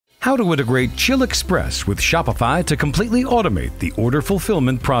How to integrate Chilexpress with Shopify to completely automate the order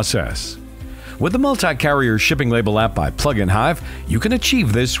fulfillment process. With the multi-carrier shipping label app by PluginHive, you can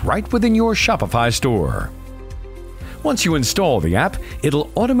achieve this right within your Shopify store. Once you install the app,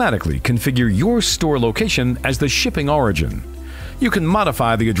 it'll automatically configure your store location as the shipping origin. You can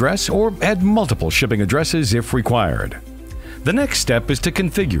modify the address or add multiple shipping addresses if required. The next step is to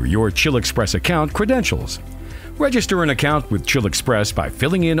configure your Chilexpress account credentials. Register an account with Chilexpress by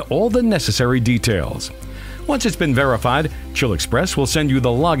filling in all the necessary details. Once it's been verified, Chilexpress will send you the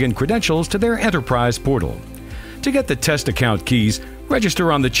login credentials to their enterprise portal. To get the test account keys,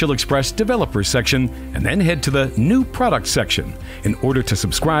 register on the Chilexpress developer section and then head to the New Product section in order to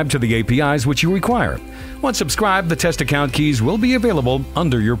subscribe to the APIs which you require. Once subscribed, the test account keys will be available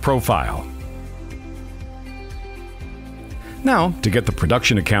under your profile. Now, to get the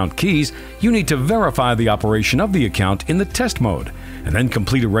production account keys, you need to verify the operation of the account in the test mode, and then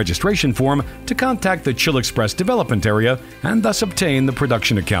complete a registration form to contact the Chilexpress development area and thus obtain the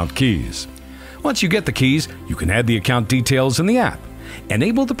production account keys. Once you get the keys, you can add the account details in the app,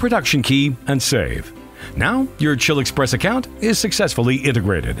 enable the production key, and save. Now, your Chilexpress account is successfully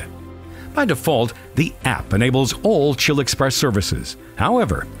integrated. By default, the app enables all Chilexpress services.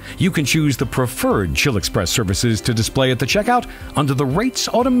 However, you can choose the preferred Chilexpress services to display at the checkout under the Rates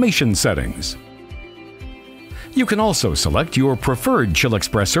Automation settings. You can also select your preferred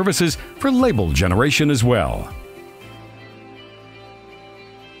Chilexpress services for label generation as well.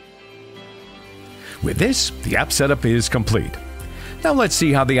 With this, the app setup is complete. Now let's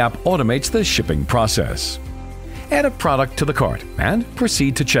see how the app automates the shipping process. Add a product to the cart and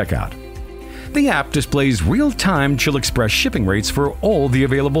proceed to checkout. The app displays real-time Chilexpress shipping rates for all the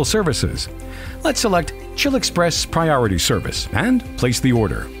available services. Let's select Chilexpress Priority Service and place the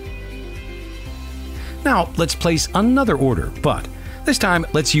order. Now let's place another order, but this time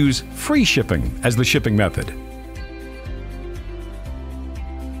let's use free shipping as the shipping method.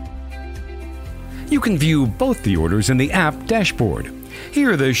 You can view both the orders in the app dashboard.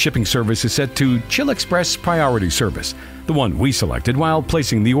 Here the shipping service is set to Chilexpress Priority Service, the one we selected while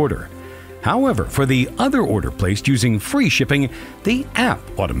placing the order. However, for the other order placed using free shipping, the app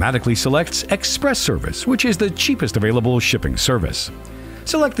automatically selects Express Service, which is the cheapest available shipping service.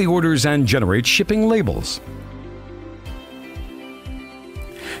 Select the orders and generate shipping labels.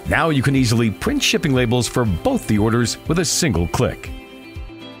 Now you can easily print shipping labels for both the orders with a single click.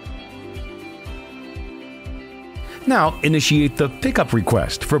 Now initiate the pickup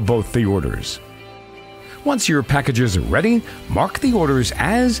request for both the orders. Once your packages are ready, mark the orders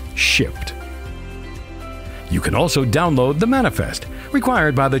as shipped. You can also download the manifest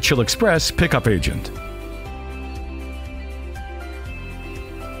required by the Chilexpress pickup agent.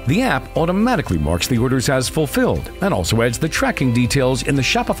 The app automatically marks the orders as fulfilled and also adds the tracking details in the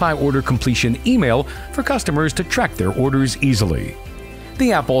Shopify order completion email for customers to track their orders easily.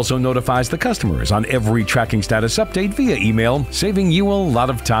 The app also notifies the customers on every tracking status update via email, saving you a lot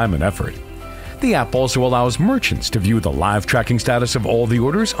of time and effort. The app also allows merchants to view the live tracking status of all the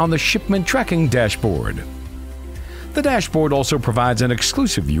orders on the shipment tracking dashboard. The dashboard also provides an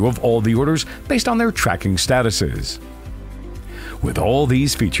exclusive view of all the orders based on their tracking statuses. With all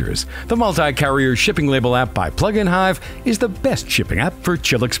these features, the multi-carrier shipping label app by PluginHive is the best shipping app for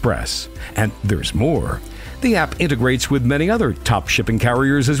Chilexpress. And there's more. The app integrates with many other top shipping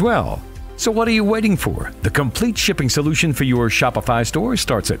carriers as well. So what are you waiting for? The complete shipping solution for your Shopify store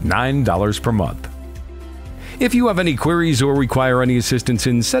starts at $9 per month. If you have any queries or require any assistance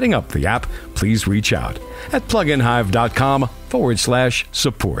in setting up the app, please reach out at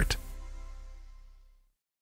pluginhive.com/support.